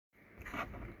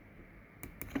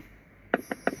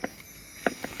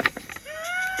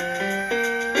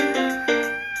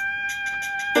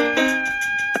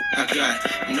I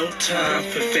got no time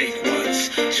for fake ones.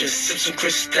 Just sip some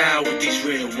Cristal with these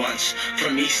real ones.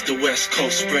 From east to west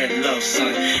coast, spread love,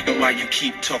 son. And while you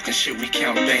keep talking shit, we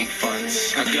count bank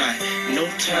funds. I got no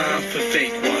time for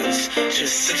fake ones.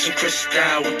 Just sip some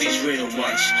Cristal with these real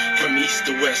ones. From east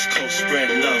to west coast, spread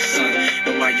love, son.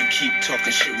 And while you keep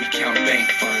talking shit, we count bank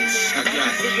funds. I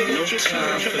got no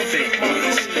time for fake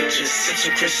ones. Just sip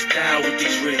some Cristal with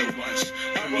these real ones.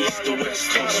 From east to west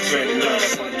coast, spread love,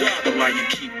 son. And while you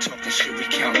keep talking shit, we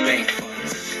count bank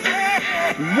funds.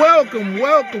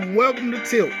 Welcome to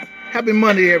Tilt. Happy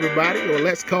Monday, everybody, or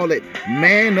let's call it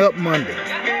Man Up Monday.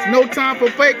 No time for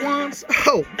fake ones?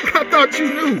 Oh, I thought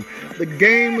you knew. The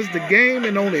game is the game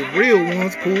and only real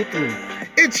ones pull through.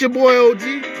 It's your boy OG,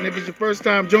 and if it's your first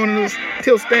time joining us,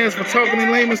 Tilt stands for talking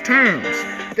in layman's terms.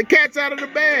 The cat's out of the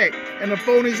bag, and the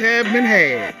phonies have been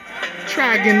had.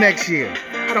 Try again next year.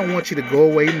 I don't want you to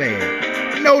go away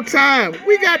mad. No time.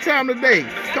 We got time today.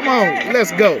 Come on,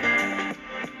 let's go.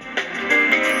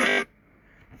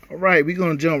 All right, we're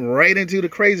going to jump right into the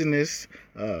craziness.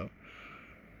 The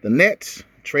Nets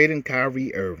trading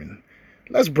Kyrie Irving.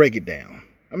 Let's break it down.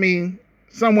 I mean,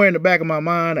 somewhere in the back of my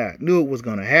mind, I knew it was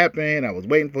going to happen. I was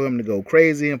waiting for him to go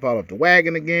crazy and fall off the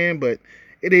wagon again, but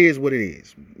it is what it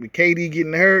is. With KD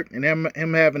getting hurt and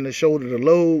him having to shoulder the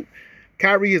load,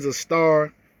 Kyrie is a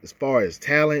star as far as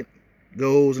talent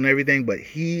goes and everything, but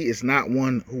he is not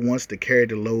one who wants to carry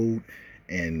the load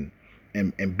and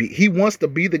be. He wants to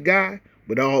be the guy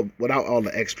without all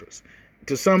the extras.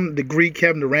 To some degree,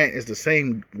 Kevin Durant is the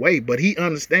same way, but he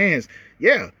understands.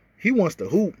 Yeah, he wants to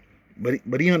hoop,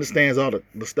 but he understands all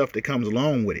the stuff that comes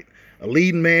along with it. A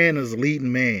leading man is a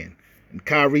leading man, and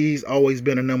Kyrie's always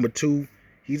been a number two.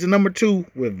 He's a number two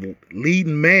with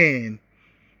leading man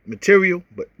material,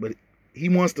 but he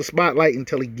wants the spotlight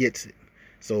until he gets it.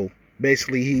 So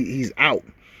basically, he's out.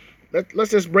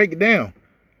 Let's just break it down.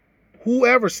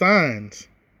 Whoever signs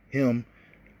him,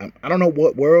 I don't know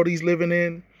what world he's living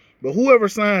in, but whoever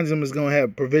signs him is going to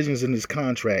have provisions in his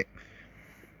contract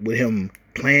with him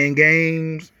playing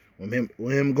games, with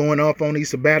him going off on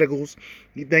these sabbaticals.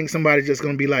 He thinks somebody's just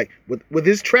going to be like, with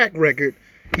his track record,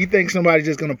 he thinks somebody's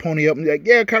just going to pony up and be like,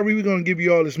 yeah, Kyrie, we're going to give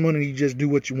you all this money and you just do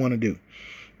what you want to do.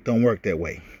 Don't work that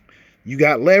way. You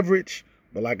got leverage,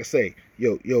 but like I say,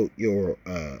 your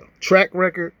track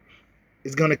record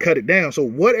is going to cut it down. So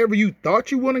whatever you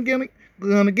thought you were going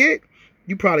to get,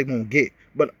 you probably won't get.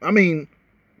 But, I mean,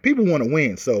 people want to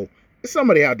win. So there's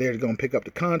somebody out there that's going to pick up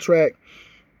the contract,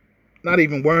 not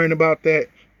even worrying about that.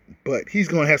 But he's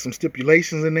going to have some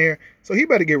stipulations in there. So he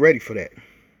better get ready for that.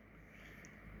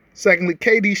 Secondly,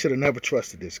 KD should have never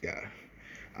trusted this guy.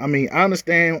 I mean, I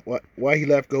understand why he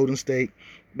left Golden State,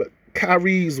 but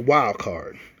Kyrie's a wild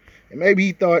card. And maybe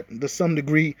he thought to some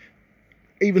degree,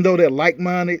 even though they're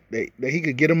like-minded, that he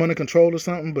could get him under control or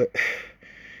something, but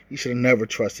he should have never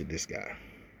trusted this guy.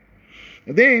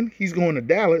 And then he's going to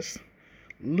Dallas.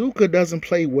 Luka doesn't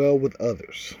play well with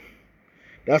others.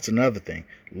 That's another thing.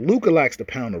 Luka likes to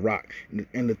pound the rock.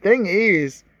 And the thing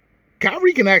is,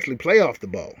 Kyrie can actually play off the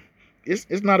ball.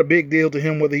 It's not a big deal to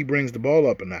him whether he brings the ball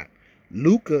up or not.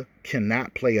 Luka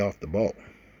cannot play off the ball.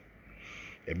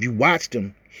 If you watched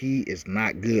him, he is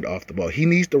not good off the ball. He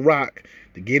needs to rock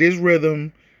to get his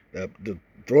rhythm, to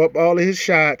throw up all of his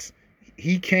shots.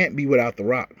 He can't be without the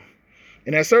rock.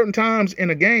 And at certain times in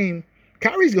a game,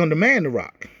 Kyrie's going to demand the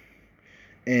rock.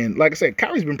 And like I said,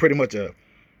 Kyrie's been pretty much a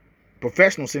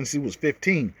professional since he was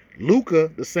 15. Luka,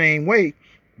 the same way,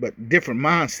 but different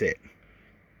mindset.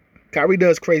 Kyrie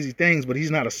does crazy things, but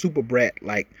he's not a super brat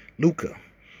like Luka.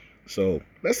 So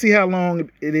let's see how long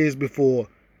it is before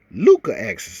Luka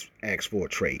asks for a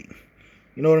trade.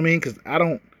 You know what I mean? Because I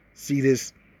don't see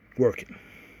this working.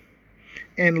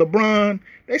 And LeBron,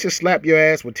 they should slap your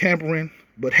ass with tampering.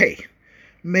 But hey,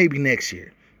 maybe next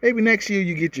year. Maybe next year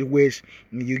you get your wish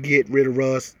and you get rid of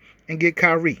Russ and get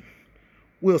Kyrie.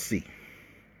 We'll see.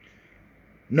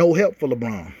 No help for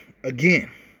LeBron. Again.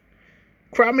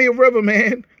 Cry me a river,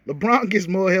 man. LeBron gets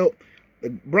more help.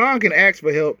 LeBron can ask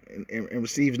for help and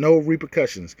receives no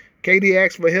repercussions. KD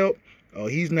asks for help. Oh,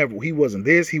 he wasn't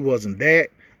this, he wasn't that.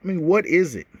 I mean, what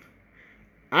is it?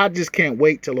 I just can't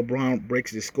wait till LeBron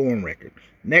breaks his scoring record.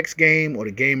 Next game or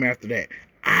the game after that.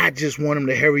 I just want him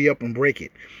to hurry up and break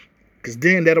it. Because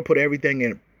then that'll put everything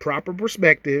in proper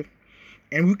perspective.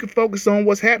 And we can focus on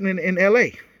what's happening in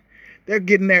LA. They're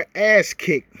getting their ass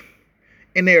kicked.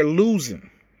 And they're losing.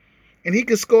 And he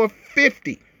could score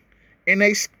 50. And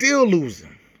they still losing.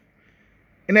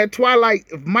 In that twilight,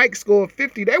 if Mike scored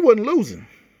 50, they wasn't losing.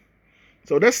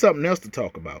 So that's something else to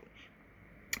talk about.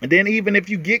 And then even if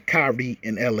you get Kyrie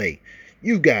in LA,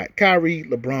 You got Kyrie,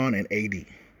 LeBron, and AD.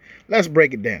 Let's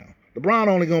break it down. LeBron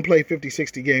only going to play 50,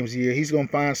 60 games a year. He's going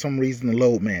to find some reason to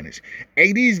load manage.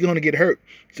 AD's going to get hurt,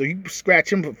 so you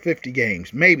scratch him for 50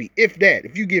 games. Maybe, if that.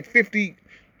 If you get 50,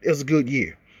 it's a good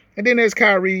year. And then there's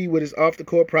Kyrie with his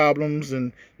off-the-court problems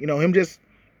and, him just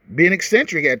being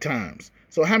eccentric at times.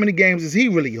 So how many games is he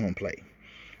really going to play?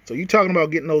 So you're talking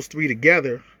about getting those three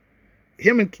together.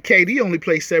 Him and KD only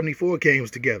play 74 games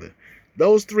together.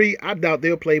 Those three, I doubt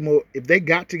they'll play more. If they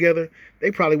got together,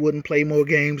 they probably wouldn't play more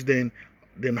games than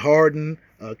Harden,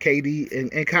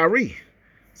 KD, and Kyrie.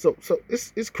 So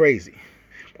it's crazy.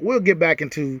 We'll get back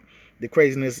into the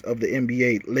craziness of the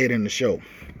NBA later in the show.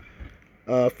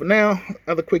 For now,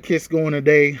 other quick hits going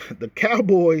today. The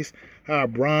Cowboys hire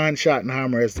Brian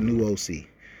Schottenheimer as the new OC.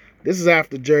 This is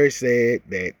after Jerry said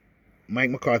that Mike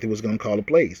McCarthy was going to call the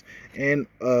plays. And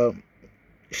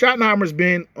Schottenheimer's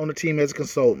been on the team as a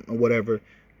consultant or whatever.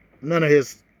 None of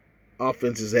his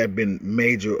offenses have been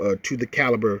major or to the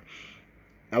caliber.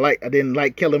 I didn't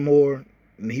like Kellen Moore,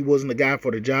 and he wasn't the guy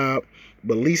for the job,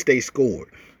 but at least they scored.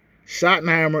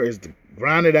 Schottenheimer is to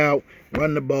grind it out,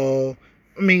 run the ball.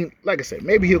 I mean, like I said,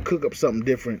 maybe he'll cook up something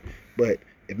different, but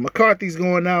if McCarthy's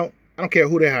going out, I don't care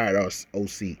who they hired as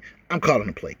OC. I'm calling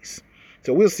the plays.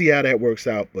 So we'll see how that works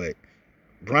out, but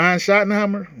Brian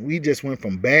Schottenheimer, we just went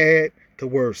from bad to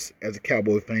worse as a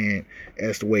Cowboy fan.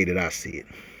 That's the way that I see it.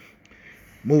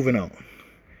 Moving on.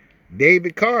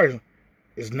 David Carr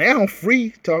is now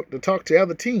free to talk to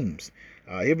other teams.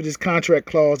 If it's his contract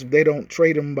clause, if they don't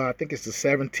trade him by, I think it's the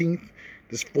 17th,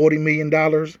 this $40 million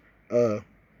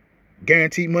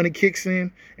guaranteed money kicks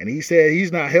in, and he said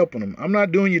he's not helping them. I'm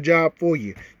not doing your job for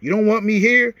you. You don't want me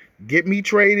here? Get me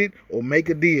traded or make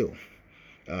a deal.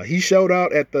 He showed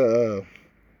out at the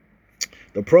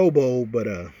Pro Bowl, but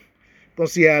gonna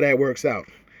see how that works out.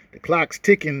 The clock's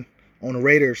ticking on the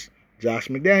Raiders. Josh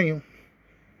McDaniel.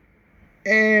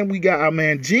 And we got our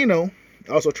man Geno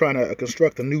also trying to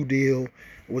construct a new deal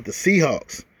with the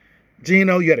Seahawks.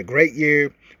 Geno, you had a great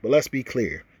year, but let's be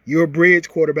clear. You're a bridge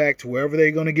quarterback to wherever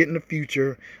they're going to get in the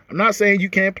future. I'm not saying you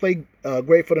can't play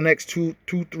great for the next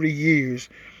 3 years,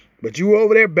 but you were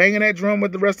over there banging that drum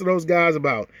with the rest of those guys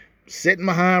about sitting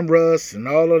behind Russ and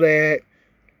all of that.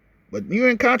 But you're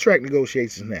in contract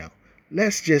negotiations now.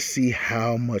 Let's just see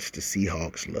how much the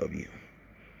Seahawks love you.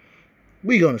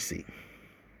 We're going to see.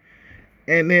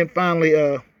 And then finally,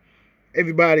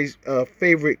 everybody's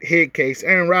favorite head case,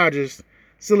 Aaron Rodgers,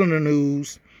 still in the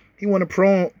news. He won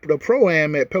the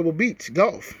Pro-Am at Pebble Beach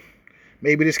Golf.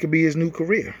 Maybe this could be his new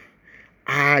career.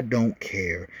 I don't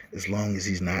care as long as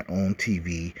he's not on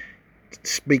TV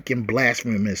speaking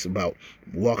blasphemous about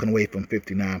walking away from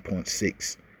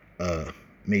 $59.6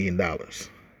 million.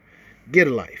 Get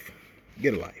a life.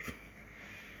 Get a life.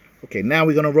 Okay, now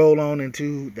we're going to roll on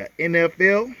into the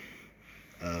NFL.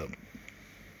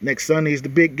 Next Sunday is the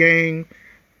big game,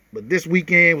 but this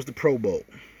weekend was the Pro Bowl.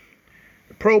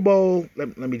 The Pro Bowl,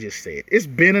 let me just say it. It's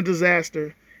been a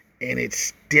disaster, and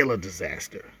it's still a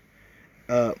disaster.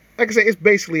 Like I said, it's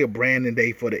basically a branding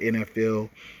day for the NFL.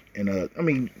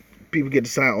 And, people get to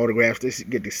sign autographs. They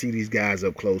get to see these guys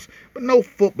up close. But no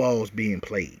football is being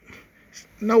played.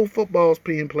 No football's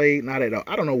being played, not at all.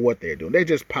 I don't know what they're doing. They're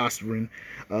just posturing.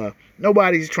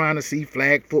 Nobody's trying to see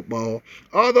flag football.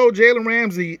 Although Jalen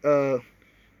Ramsey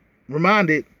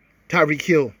reminded Tyreek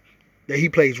Hill that he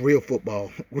plays real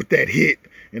football with that hit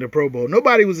in the Pro Bowl.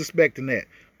 Nobody was expecting that.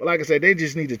 But like I said, they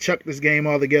just need to chuck this game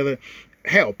all together.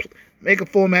 Hell, make a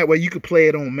format where you could play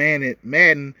it on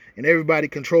Madden and everybody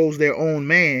controls their own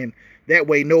man. That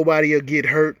way nobody will get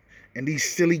hurt. And these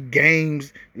silly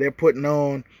games they're putting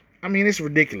on, it's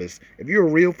ridiculous. If you're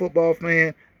a real football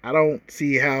fan, I don't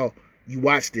see how you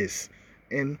watch this.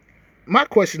 And my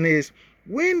question is,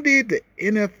 when did the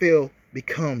NFL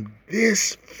become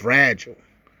this fragile?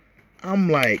 I'm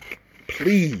like,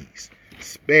 please,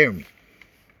 spare me.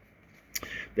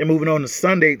 Then moving on to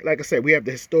Sunday, like I said, we have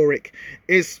the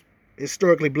it's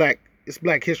historically black. It's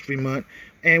Black History Month.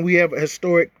 And we have a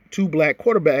historic 2 black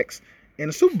quarterbacks in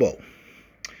the Super Bowl.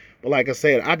 But like I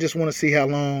said, I just want to see how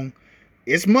long.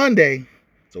 It's Monday,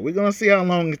 so we're going to see how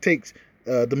long it takes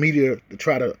the media to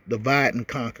try to divide and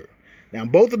conquer. Now,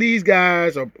 both of these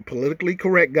guys are politically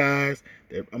correct guys.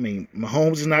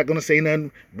 Mahomes is not going to say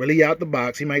nothing really out the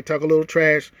box. He might talk a little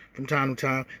trash from time to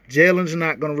time. Jalen's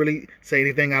not going to really say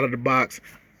anything out of the box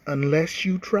unless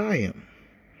you try him.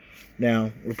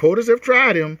 Now, reporters have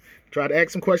tried him, tried to ask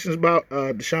some questions about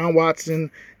Deshaun Watson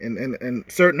and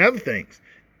certain other things.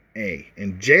 Hey,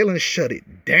 and Jalen shut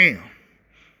it down.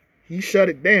 He shut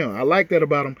it down. I like that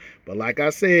about him. But like I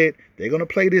said, they're going to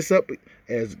play this up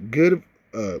as good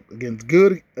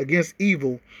against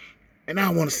evil. And I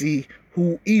want to see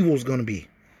who evil's going to be.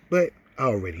 But I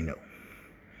already know.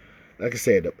 Like I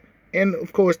said, and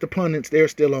of course the pundits, they're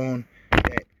still on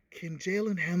that. Can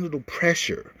Jalen handle the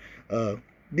pressure?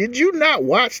 Did you not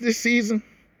watch this season?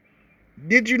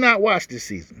 Did you not watch this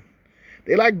season?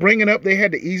 They like bringing up they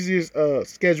had the easiest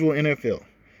schedule in NFL.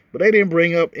 But they didn't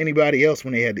bring up anybody else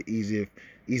when they had the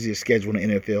easiest schedule in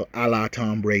the NFL, a la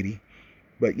Tom Brady.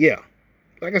 But yeah,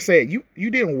 like I said, you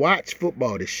didn't watch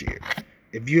football this year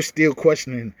if you're still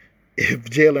questioning if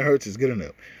Jalen Hurts is good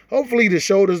enough. Hopefully the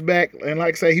shoulder's back, and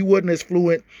like I say, he wasn't as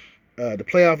fluent the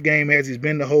playoff game as he's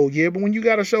been the whole year. But when you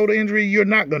got a shoulder injury, you're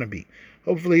not going to be.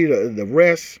 Hopefully the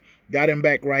rest got him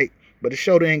back right. But the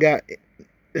shoulder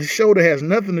has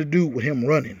nothing to do with him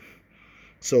running.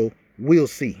 So we'll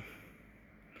see.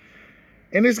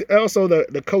 And it's also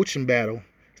the coaching battle.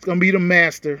 It's going to be the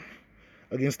master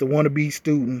against the wannabe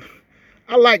student.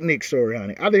 I like Nick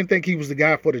Sirianni. I didn't think he was the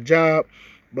guy for the job.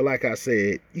 But like I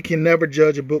said, you can never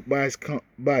judge a book by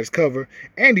its cover.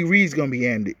 Andy Reid's going to be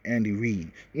Andy Reid.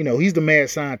 You know, he's the mad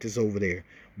scientist over there.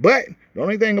 But the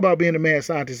only thing about being a mad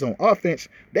scientist on offense,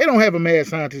 they don't have a mad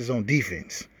scientist on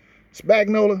defense.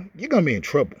 Spagnuolo, you're going to be in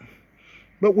trouble.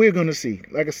 But we're going to see.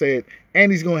 Like I said,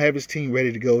 Andy's going to have his team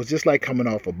ready to go. It's just like coming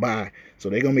off a bye. So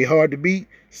they're going to be hard to beat.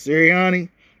 Sirianni,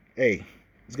 hey,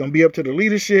 it's going to be up to the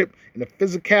leadership and the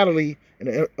physicality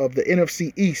of the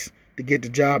NFC East to get the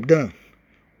job done.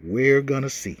 We're going to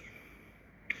see.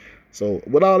 So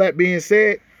with all that being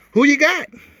said, who you got?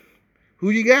 Who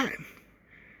you got?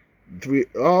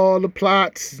 All the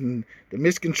plots and the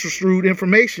misconstrued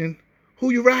information,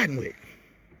 who you riding with?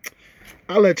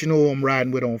 I'll let you know who I'm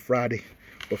riding with on Friday.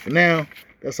 But for now,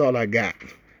 that's all I got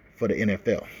for the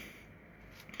NFL.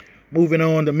 Moving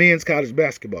on to men's college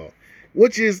basketball,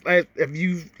 which is, if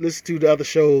you've listened to the other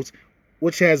shows,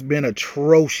 which has been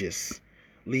atrocious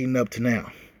leading up to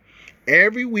now.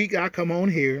 Every week I come on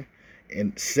here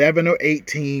and 7 or 8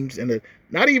 teams, and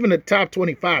not even the top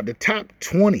 25, the top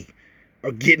 20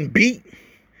 are getting beat.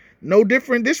 No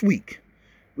different this week.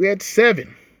 We had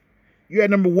 7. You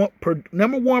had number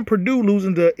one Purdue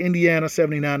losing to Indiana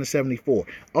 79-74.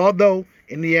 Although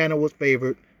Indiana was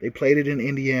favored, they played it in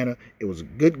Indiana. It was a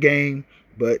good game,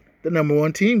 but the number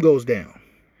 1 team goes down.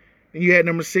 And you had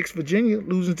number 6 Virginia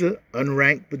losing to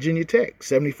unranked Virginia Tech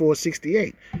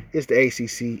 74-68. It's the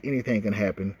ACC. Anything can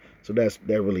happen. So that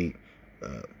really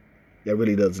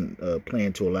doesn't play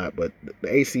into a lot. But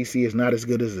the ACC is not as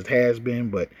good as it has been.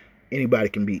 But anybody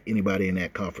can beat anybody in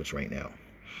that conference right now.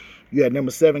 You had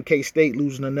number 7 K-State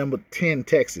losing to number 10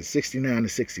 Texas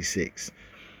 69-66.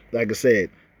 Like I said,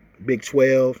 Big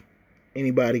 12,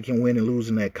 anybody can win and lose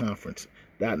in that conference.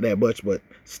 Not that much, but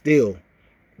still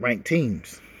ranked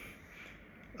teams.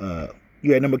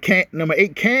 You had number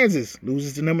 8 Kansas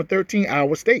loses to number 13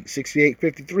 Iowa State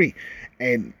 68-53.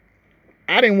 And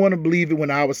I didn't want to believe it when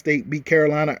Iowa State beat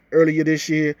Carolina earlier this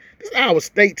year. This Iowa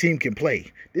State team can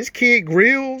play. This kid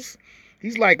Grills,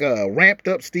 he's like a ramped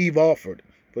up Steve Alford.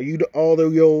 For you,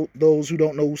 those who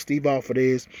don't know who Steve Alford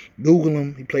is, Google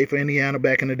him. He played for Indiana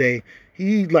back in the day.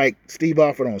 He's like Steve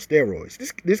Alford on steroids.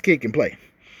 This kid can play.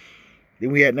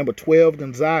 Then we had number 12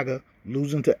 Gonzaga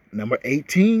losing to number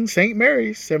 18 St.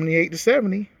 Mary's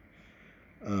 78-70.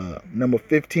 Number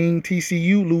 15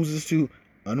 TCU loses to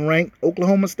unranked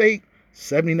Oklahoma State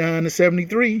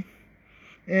 79-73.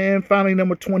 And finally,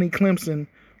 number 20 Clemson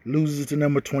loses to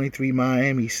number 23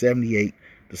 Miami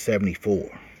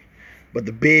 78-74. But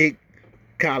the big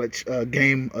college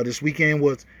game of this weekend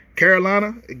was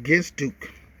Carolina against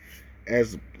Duke.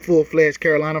 As a full-fledged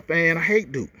Carolina fan, I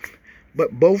hate Duke.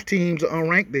 But both teams are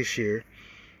unranked this year.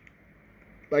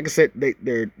 Like I said,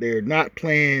 they're not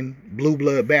playing blue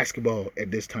blood basketball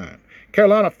at this time.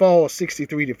 Carolina falls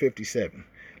 63-57.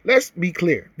 Let's be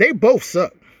clear. They both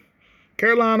suck.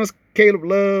 Carolina's Caleb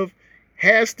Love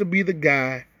has to be the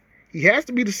guy. He has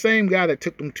to be the same guy that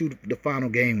took them to the final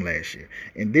game last year.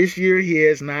 And this year, he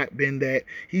has not been that.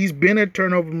 He's been a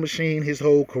turnover machine his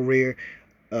whole career.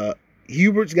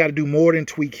 Hubert's got to do more than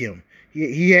tweak him.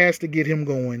 He has to get him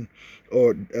going,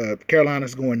 or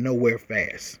Carolina's going nowhere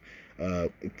fast.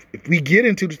 If we get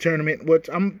into the tournament, which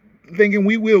I'm thinking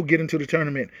we will get into the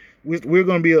tournament, we're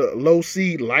going to be a low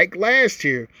seed like last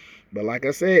year. But like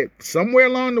I said, somewhere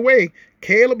along the way,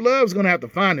 Caleb Love's going to have to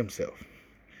find himself.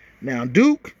 Now,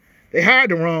 Duke, they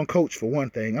hired the wrong coach for one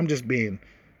thing. I'm just being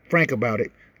frank about it.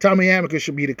 Tommy Amaker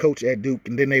should be the coach at Duke,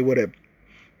 and then they're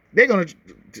going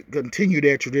to continue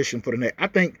their tradition for the next. I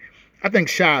think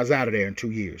Shai's out of there in 2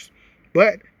 years.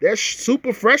 But their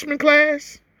super freshman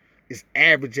class is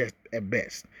average at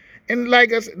best. And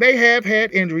like I said, they have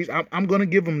had injuries. I'm going to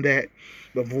give them that.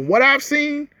 But from what I've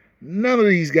seen, None of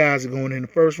these guys are going in the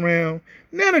first round.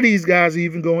 None of these guys are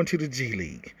even going to the G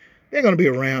League. They're going to be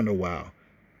around a while.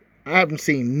 I haven't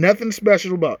seen nothing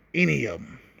special about any of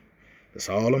them. That's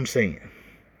all I'm saying.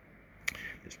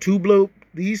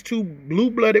 These two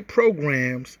blue-blooded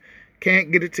programs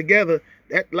can't get it together.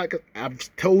 That, like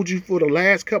I've told you for the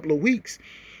last couple of weeks,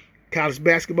 college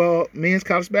basketball, men's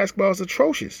college basketball is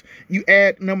atrocious. You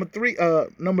add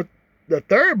the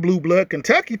third blue blood,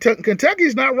 Kentucky.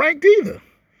 Kentucky's not ranked either.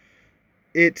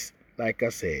 It's like I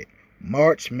said,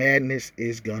 March Madness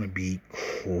is gonna be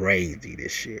crazy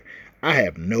this year. I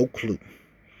have no clue.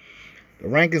 The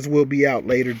rankings will be out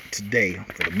later today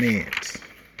for the men's.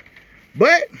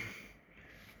 But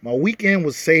my weekend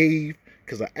was saved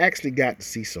because I actually got to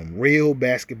see some real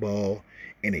basketball,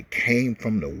 and it came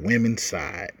from the women's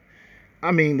side.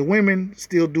 I mean, the women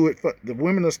still do it. The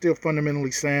women are still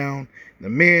fundamentally sound. The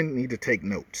men need to take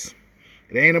notes.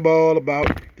 It ain't all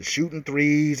about the shooting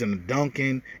threes and the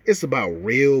dunking. It's about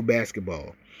real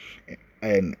basketball.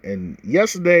 And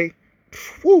yesterday,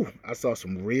 I saw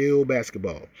some real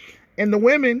basketball. And the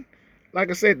women, like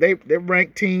I said, they're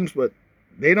ranked teams, but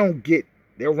their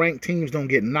ranked teams don't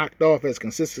get knocked off as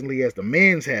consistently as the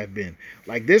men's have been.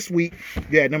 Like this week,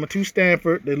 you had number 2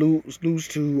 Stanford. They lose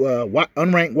to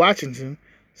unranked Washington,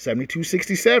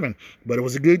 72-67. But it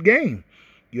was a good game.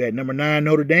 You had number 9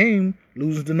 Notre Dame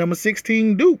losing to number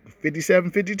 16 Duke,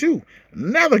 57-52.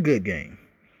 Another good game.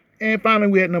 And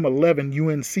finally, we had number 11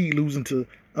 UNC losing to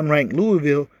unranked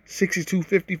Louisville,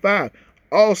 62-55.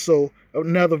 Also,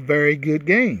 another very good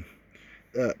game.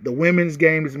 The women's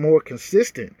game is more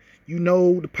consistent. You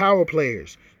know the power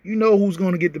players. You know who's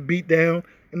going to get the beat down.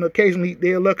 And occasionally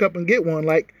they'll look up and get one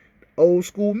like old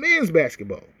school men's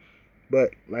basketball.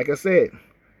 But like I said,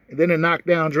 and then a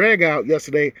knockdown drag out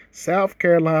yesterday, South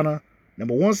Carolina,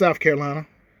 number 1 South Carolina,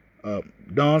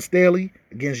 Dawn Staley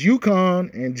against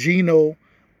UConn and Gino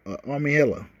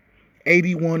Armiella.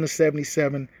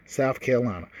 81-77 South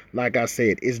Carolina. Like I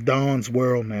said, it's Dawn's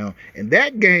world now. And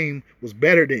that game was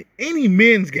better than any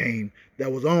men's game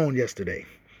that was on yesterday.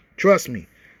 Trust me.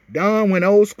 Dawn went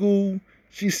old school.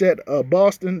 She set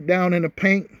Boston down in the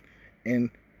paint, and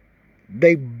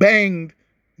they banged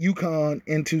UConn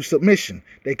into submission.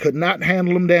 They could not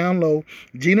handle them down low.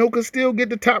 Gino could still get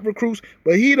the top recruits,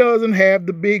 but he doesn't have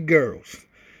the big girls.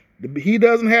 He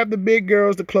doesn't have the big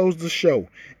girls to close the show.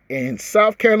 And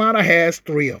South Carolina has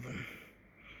 3 of them.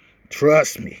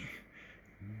 Trust me.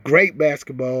 Great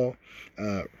basketball.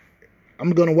 I'm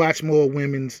going to watch more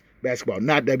women's basketball.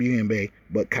 Not WNBA,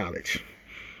 but college.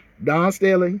 Dawn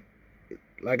Staley,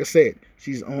 like I said,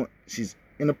 she's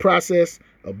in the process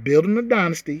of building a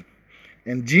dynasty.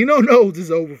 And Gino knows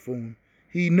it's over for him.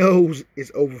 He knows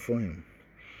it's over for him.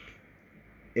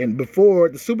 And before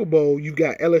the Super Bowl, you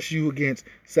got LSU against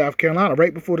South Carolina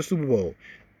right before the Super Bowl.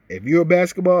 If you're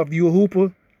a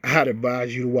hooper, I'd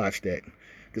advise you to watch that.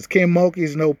 Because Kim Mulkey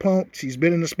is no punk. She's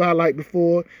been in the spotlight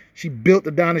before. She built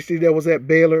the dynasty that was at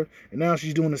Baylor. And now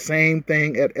she's doing the same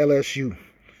thing at LSU.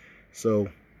 So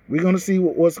we're going to see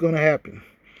what's going to happen.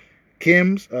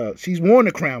 She's worn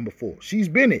the crown before. She's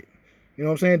been it. You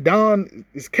know what I'm saying? Dawn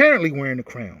is currently wearing the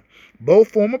crown. Both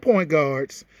former point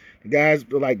guards. The guys,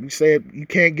 like you said, you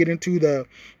can't get into the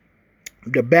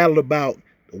battle about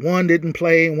one didn't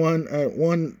play and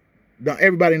one.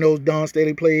 Everybody knows Dawn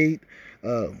Staley played.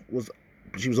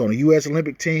 She was on the U.S.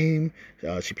 Olympic team.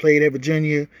 She played at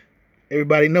Virginia.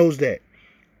 Everybody knows that.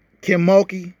 Kim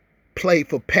Mulkey played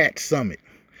for Pat Summitt.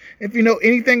 If you know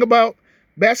anything about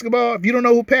basketball, if you don't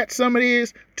know who Pat Summitt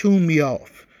is, tune me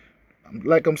off.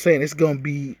 Like I'm saying, it's going to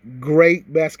be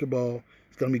great basketball.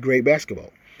 It's going to be great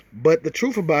basketball. But the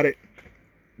truth about it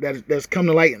that's come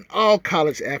to light in all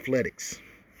college athletics,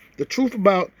 the truth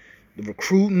about the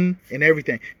recruiting and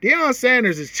everything, Deion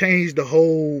Sanders has changed the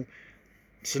whole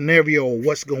scenario of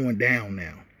what's going down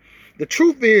now. The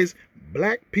truth is,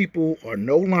 black people are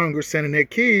no longer sending their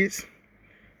kids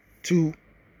to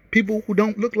people who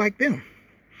don't look like them.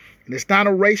 And it's not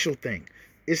a racial thing.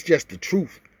 It's just the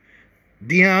truth.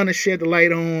 Deion has shed the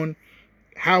light on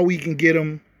how we can get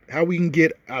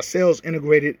ourselves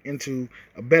integrated into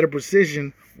a better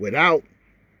position without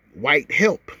white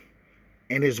help.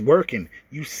 And it's working.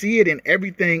 You see it in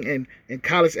everything in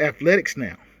college athletics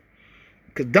now.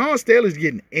 Because Dawn Staley's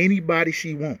getting anybody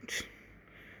she wants.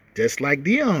 Just like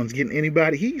Deion's getting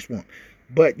anybody he wants.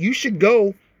 But you should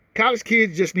go. College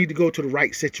kids just need to go to the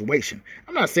right situation.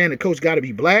 I'm not saying the coach got to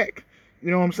be black.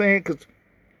 You know what I'm saying? Because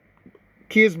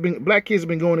black kids have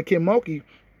been going to Kim Mulkey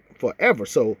forever.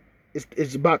 So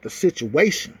it's about the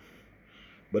situation.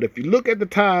 But if you look at the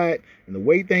tide and the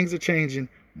way things are changing,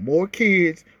 more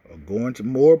kids are going to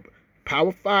more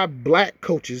Power 5 black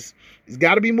coaches. There's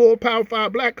got to be more Power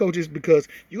 5 black coaches because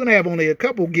you're going to have only a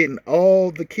couple getting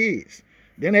all the kids.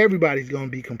 Then everybody's going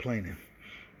to be complaining.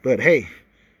 But hey,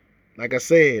 like I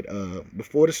said,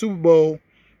 before the Super Bowl,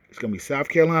 it's going to be South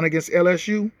Carolina against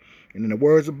LSU. And in the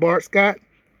words of Bart Scott,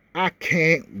 I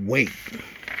can't wait.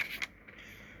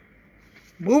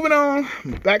 Moving on,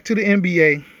 back to the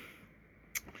NBA.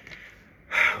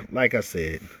 Like I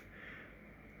said,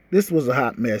 this was a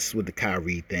hot mess with the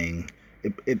Kyrie thing.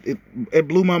 It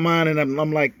blew my mind, and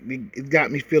I'm like, it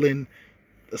got me feeling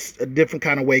a different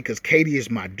kind of way because Katie is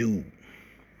my dude.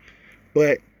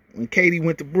 But when Katie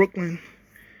went to Brooklyn,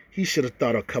 he should have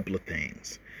thought of a couple of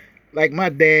things. Like my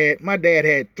dad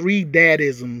had 3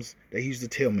 dadisms that he used to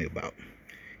tell me about.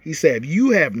 He said, if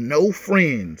you have no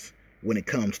friends when it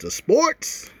comes to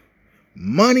sports,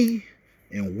 money,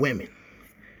 and women.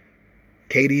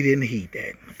 Katie didn't heed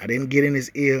that. I didn't get in his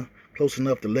ear close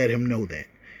enough to let him know that.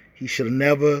 He should have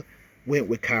never went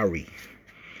with Kyrie.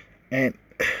 And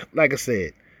like I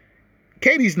said,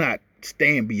 Katie's not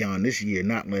staying beyond this year,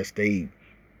 not unless they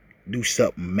do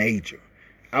something major.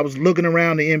 I was looking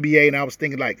around the NBA and I was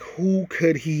thinking, like, who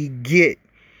could he get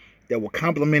that would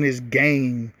complement his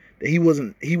game that he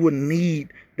wouldn't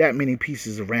need that many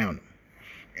pieces around him.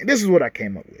 And this is what I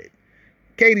came up with.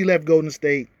 Katie left Golden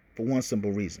State for one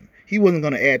simple reason. He wasn't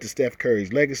going to add to Steph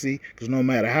Curry's legacy because no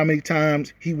matter how many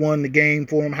times he won the game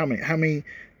for him, how many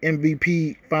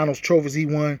MVP finals trophies he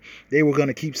won, they were going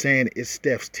to keep saying it's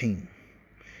Steph's team.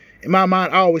 In my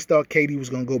mind, I always thought Katie was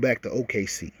going to go back to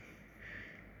OKC.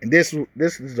 And this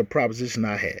is the proposition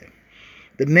I have.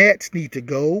 The Nets need to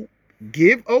go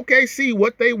give OKC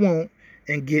what they want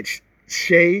and get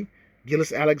Shai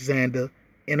Gilgeous-Alexander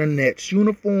in a Nets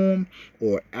uniform,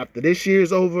 or after this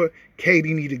year's over,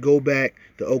 Katie need to go back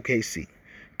to OKC.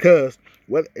 Because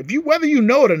whether you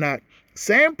know it or not,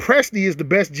 Sam Presti is the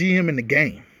best GM in the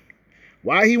game.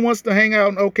 Why he wants to hang out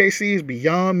in OKC is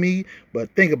beyond me, but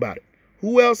think about it.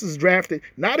 Who else is drafted?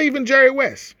 Not even Jerry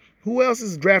West. Who else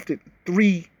has drafted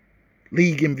 3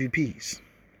 league MVPs?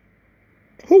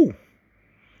 Who?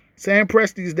 Sam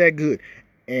Presti is that good.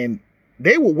 And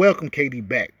they will welcome KD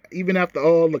back. Even after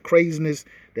all the craziness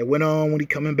that went on when he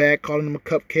coming back, calling him a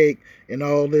cupcake and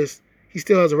all this, he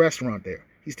still has a restaurant there.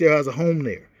 He still has a home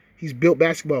there. He's built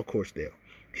basketball courts there.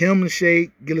 Him and Shai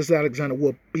Gilgeous-Alexander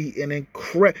will be an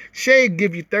incredible... Shai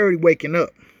give you 30 waking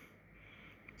up.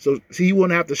 So he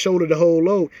wouldn't have to shoulder the whole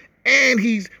load. And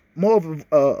he's more of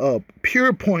a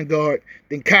pure point guard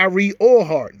than Kyrie or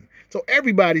Harden. So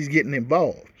everybody's getting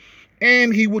involved.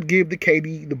 And he would give the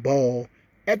KD the ball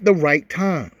at the right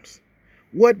times.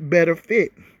 What better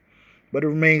fit? But it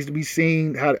remains to be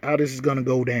seen how this is going to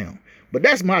go down. But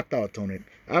that's my thoughts on it.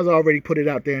 I've already put it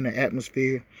out there in the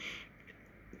atmosphere.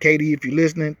 Katie, if you're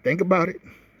listening, think about it.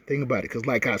 Think about it. Because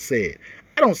like I said,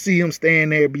 I don't see him staying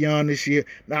there beyond this year.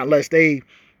 Not unless they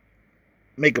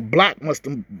make a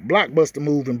blockbuster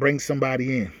move and bring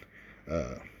somebody in.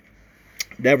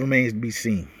 That remains to be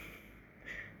seen.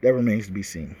 That remains to be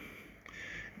seen.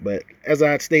 But as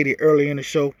I stated earlier in the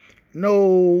show,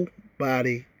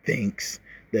 nobody thinks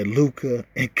that Luka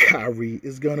and Kyrie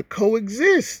is going to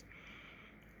coexist.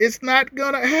 It's not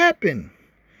going to happen.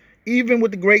 Even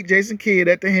with the great Jason Kidd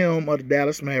at the helm of the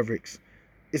Dallas Mavericks,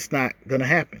 it's not going to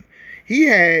happen. He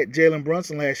had Jalen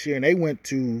Brunson last year, and they went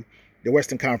to the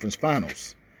Western Conference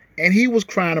Finals. And he was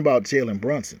crying about Jalen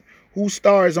Brunson, whose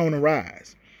star is on the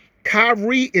rise.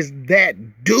 Kyrie is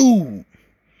that dude.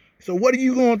 So what are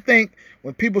you going to think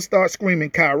when people start screaming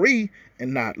Kyrie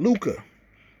and not Luka?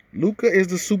 Luka is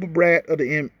the super brat of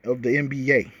the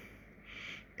NBA.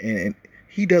 And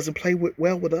he doesn't play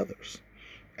well with others.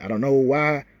 I don't know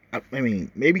why. I mean,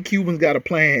 maybe Cuban's got a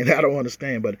plan. I don't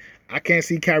understand. But I can't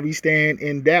see Kyrie staying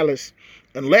in Dallas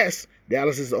unless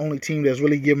Dallas is the only team that's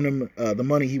really giving him the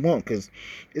money he wants. Because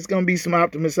it's going to be some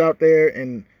optimists out there.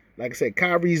 And like I said,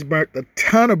 Kyrie's burnt a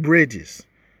ton of bridges.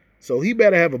 So he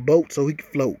better have a boat so he can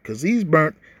float. Because he's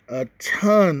burnt a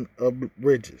ton of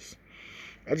bridges.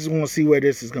 I just want to see where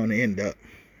this is going to end up.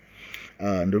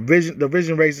 The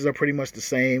division races are pretty much the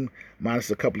same, minus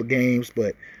a couple of games.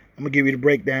 But I'm going to give you the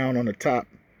breakdown on the top.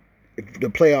 If the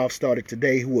playoffs started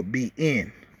today, who would be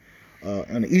in?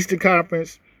 On the Eastern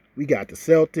Conference, we got the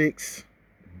Celtics,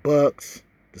 Bucks,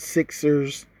 the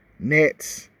Sixers,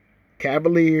 Nets,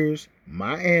 Cavaliers,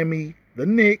 Miami, the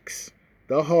Knicks,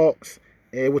 the Hawks,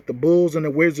 and with the Bulls and the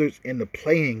Wizards in the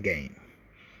playing game.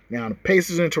 Now, the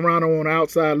Pacers and Toronto on the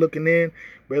outside looking in,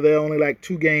 where they're only like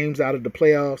 2 games out of the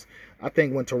playoffs. I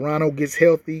think when Toronto gets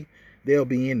healthy, they'll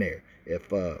be in there.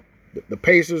 If The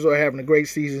Pacers are having a great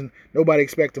season. Nobody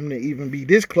expects them to even be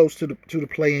this close to the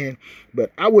play-in,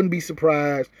 but I wouldn't be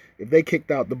surprised if they kicked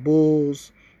out the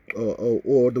Bulls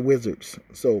or the Wizards.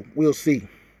 So we'll see.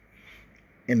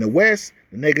 In the West,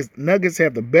 the Nuggets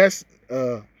have the best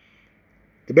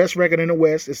record in the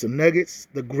West. It's the Nuggets,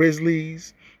 the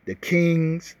Grizzlies, the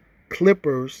Kings,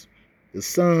 Clippers, the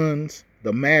Suns,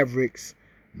 the Mavericks,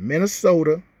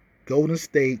 Minnesota, Golden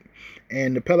State,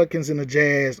 and the Pelicans and the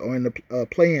Jazz are in the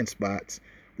play-in spots,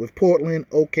 with Portland,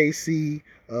 OKC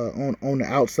on the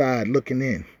outside looking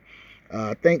in.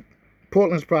 I think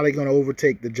Portland's probably going to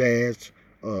overtake the Jazz.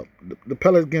 The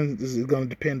Pelicans is going to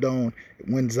depend on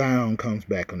when Zion comes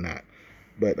back or not.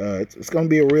 But it's going to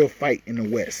be a real fight in the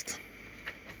West.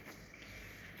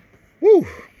 Woo!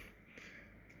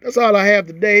 That's all I have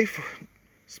today for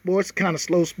sports. Kind of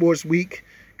slow sports week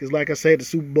because, like I said, the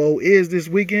Super Bowl is this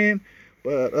weekend.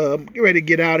 But I'm getting ready to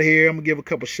get out of here. I'm going to give a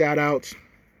couple shout-outs.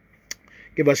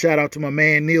 Give a shout-out to my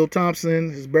man, Neil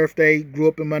Thompson. His birthday. Grew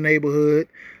up in my neighborhood.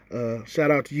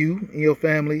 Shout-out to you and your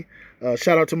family.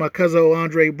 Shout-out to my cousin,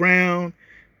 Andre Brown.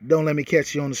 Don't let me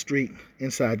catch you on the street.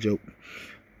 Inside joke.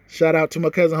 Shout-out to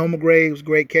my cousin, Homer Graves.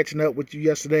 Great catching up with you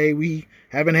yesterday. We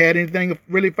haven't had anything to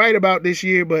really fight about this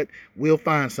year, but we'll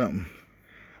find something.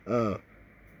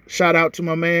 Shout-out to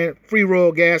my man, Free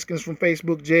Royal Gaskins from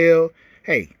Facebook Jail.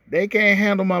 Hey, they can't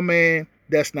handle my man.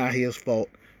 That's not his fault.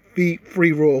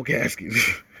 Free Royal Gaskins.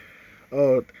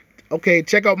 Okay,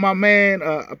 check out my man.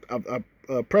 I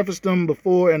prefaced them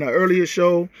before in an earlier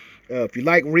show. If you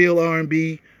like real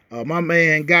R&B, my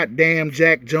man, Goddamn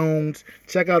Jack Jones.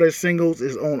 Check out his singles.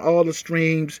 It's on all the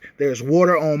streams. There's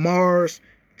Water on Mars.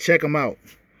 Check them out.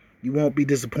 You won't be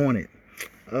disappointed.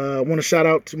 I want to shout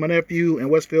out to my nephew in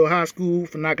Westfield High School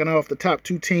for knocking off the top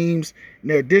 2 teams in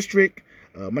their district.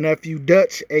 My nephew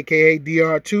Dutch, aka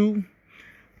DR2,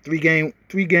 three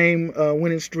game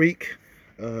winning streak.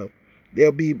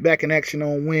 They'll be back in action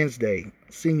on Wednesday,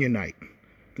 senior night.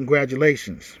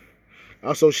 Congratulations.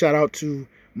 Also shout out to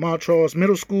Montrose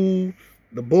Middle School.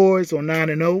 The boys are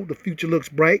 9-0. The future looks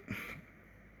bright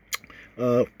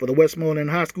for the Westmoreland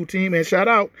High School team. And shout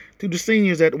out to the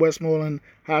seniors at the Westmoreland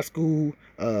High School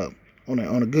on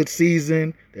a good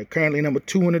season. They're currently number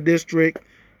 2 in the district.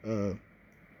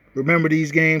 Remember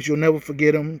these games. You'll never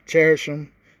forget them. Cherish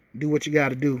them. Do what you got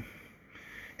to do.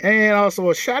 And also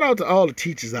a shout out to all the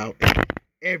teachers out there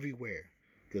everywhere,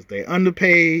 because they're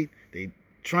underpaid. They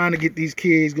trying to get these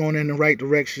kids going in the right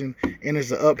direction, and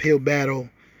it's an uphill battle.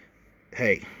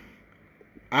 Hey,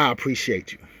 I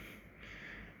appreciate you.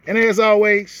 And as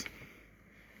always,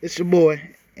 it's your boy,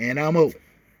 and I'm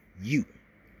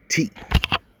O-U-T.